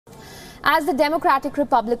As the Democratic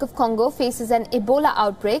Republic of Congo faces an Ebola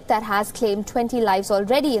outbreak that has claimed 20 lives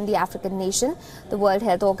already in the African nation, the World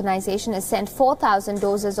Health Organization has sent 4,000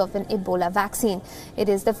 doses of an Ebola vaccine. It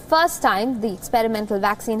is the first time the experimental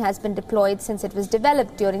vaccine has been deployed since it was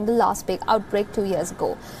developed during the last big outbreak 2 years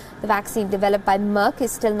ago. The vaccine developed by Merck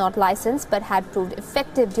is still not licensed but had proved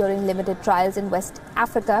effective during limited trials in West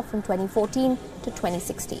Africa from 2014 to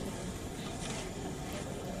 2016.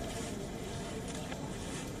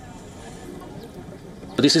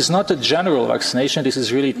 This is not a general vaccination. This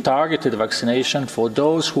is really targeted vaccination for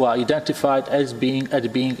those who are identified as being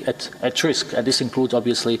at risk. And this includes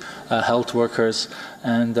obviously health workers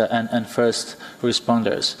and first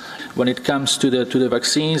responders. When it comes to the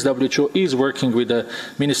vaccines, WHO is working with the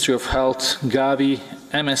Ministry of Health, Gavi,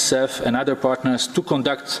 MSF, and other partners to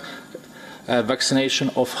conduct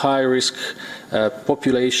vaccination of high-risk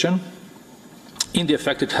population in the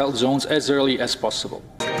affected health zones as early as possible.